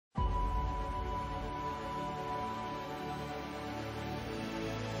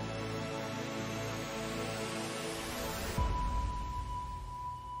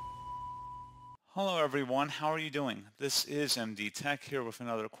Hello everyone, how are you doing? This is MD Tech here with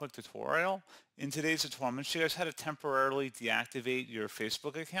another quick tutorial. In today's tutorial, I'm going to show you guys how to temporarily deactivate your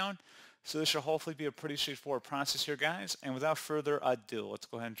Facebook account. So this should hopefully be a pretty straightforward process here, guys. And without further ado, let's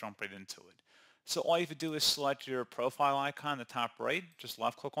go ahead and jump right into it. So all you have to do is select your profile icon in the top right, just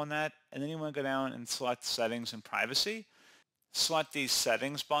left click on that, and then you want to go down and select Settings and Privacy. Select the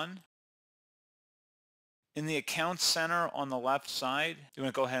Settings button. In the Account Center on the left side, you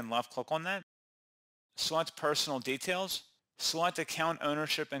want to go ahead and left click on that. Select Personal Details. Select Account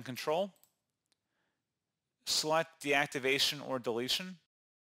Ownership and Control. Select Deactivation or Deletion.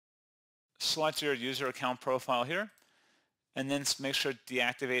 Select your user account profile here. And then make sure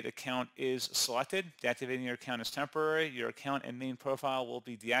Deactivate Account is selected. Deactivating your account is temporary. Your account and main profile will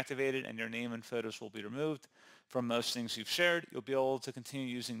be deactivated and your name and photos will be removed from most things you've shared. You'll be able to continue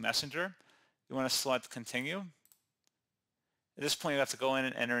using Messenger. You want to select Continue. At this point, you have to go in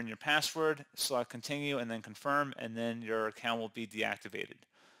and enter in your password, select Continue, and then Confirm, and then your account will be deactivated.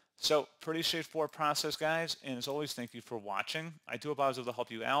 So, pretty straightforward process, guys, and as always, thank you for watching. I do hope I was able to help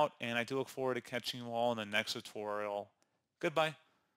you out, and I do look forward to catching you all in the next tutorial. Goodbye.